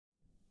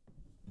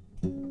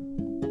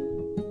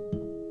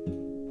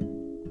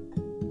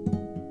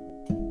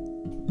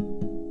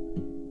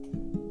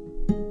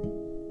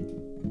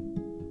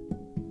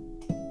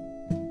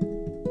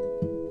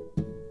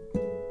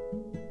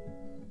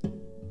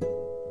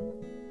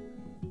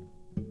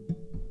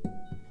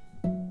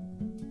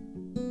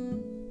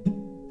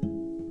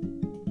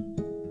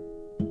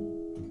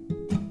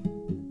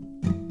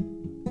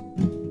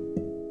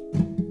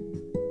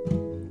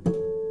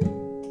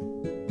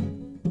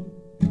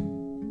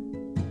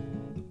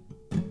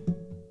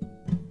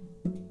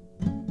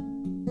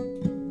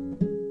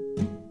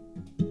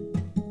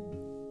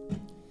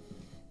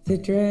the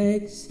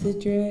dregs,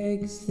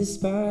 the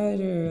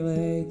spider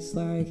legs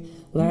like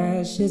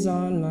lashes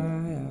on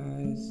my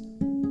eyes.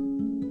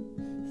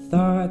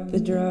 Thought the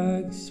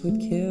drugs would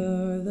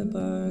kill the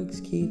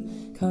bugs,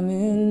 keep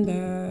coming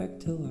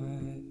back to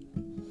life.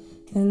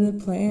 And the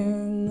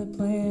plan,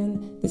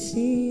 the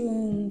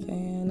ceiling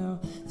fan, all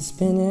the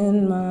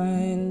spinning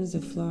minds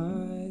of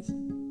flies.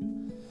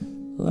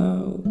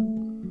 Low,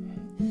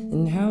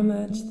 and how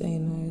much they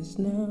must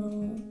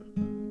know.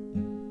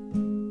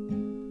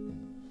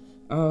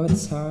 Oh,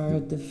 it's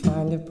hard to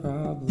find a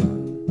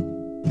problem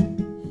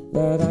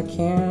that I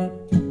can't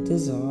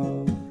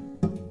dissolve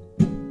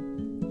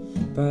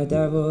by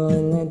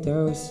doubling the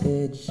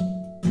dosage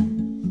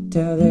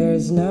till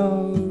there's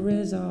no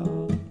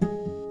resolve.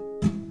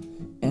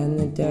 And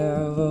the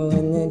devil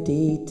in the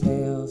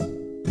details,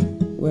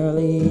 well,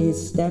 he's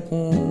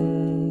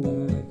stepping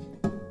back.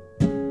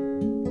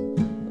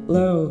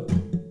 Low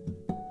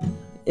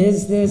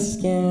is this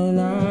skin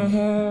I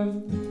have.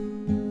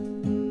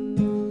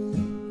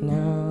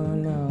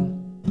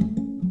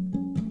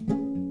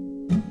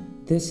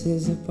 This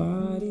is a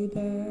body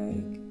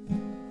bag.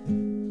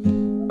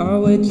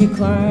 Or would you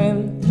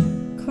climb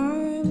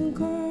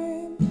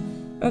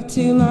up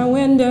to my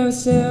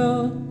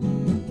windowsill,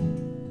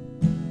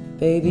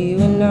 baby,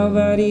 when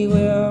nobody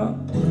will,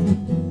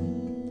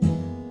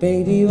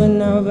 baby, when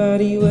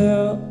nobody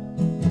will?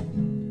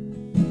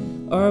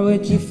 Or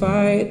would you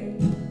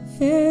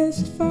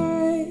fist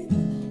fight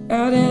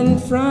out in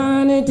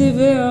front of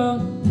DeVille,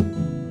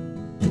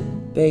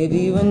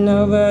 baby, when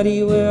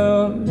nobody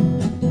will,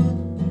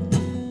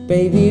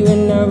 baby,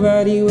 when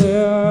nobody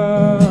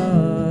will?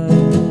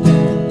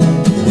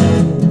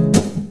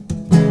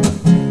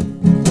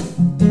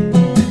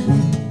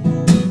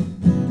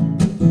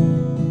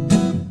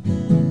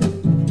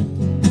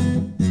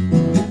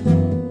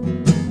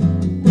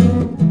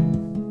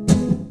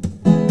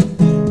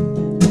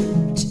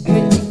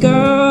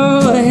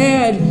 Go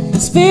ahead,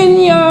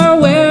 spin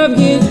your web,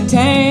 get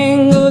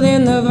tangled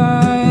in the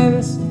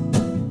vines,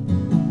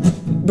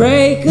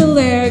 break a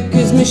leg,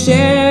 'cause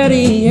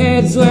machete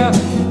heads, well,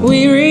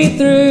 we read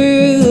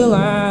through the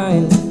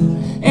lines.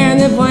 And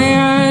the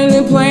plan,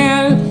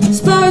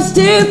 supposed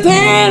to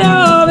pan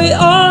all it.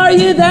 Are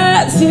you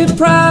that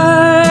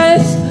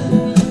surprised?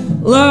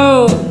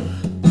 Low,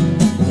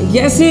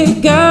 yes,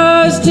 it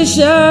goes to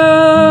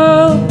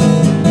show.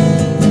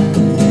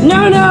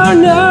 No,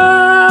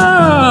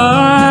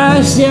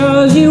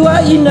 shows you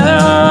what you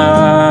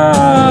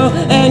know.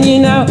 And you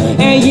know,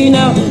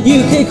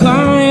 you could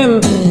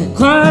climb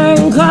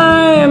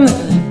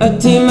up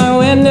to my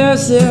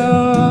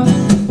windowsill,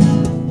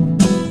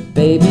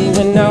 baby,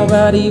 when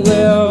nobody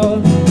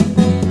will,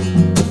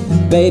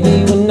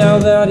 baby, when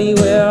nobody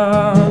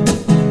will.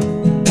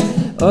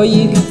 Or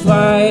you could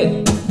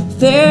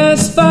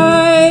fist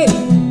fight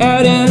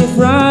out in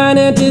front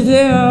of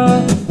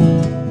DeVille,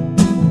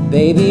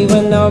 baby,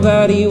 when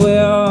nobody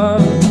will,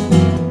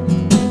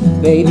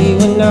 baby,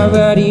 when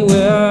nobody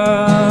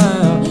will.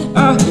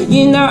 Oh,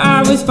 you know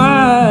I was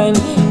fine.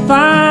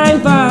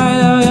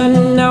 Oh,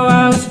 you know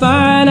I was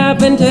fine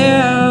up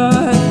until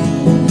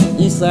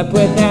you slept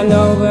with that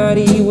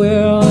nobody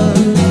will.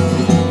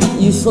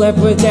 You slept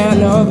with that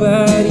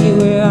nobody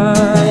will.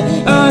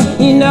 Oh,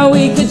 you know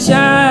we could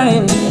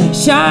shine,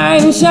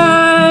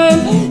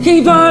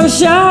 keep on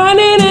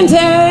shining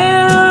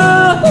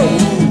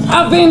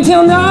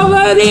until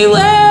nobody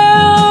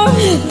will.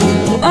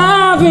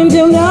 Up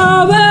until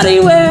nobody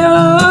will.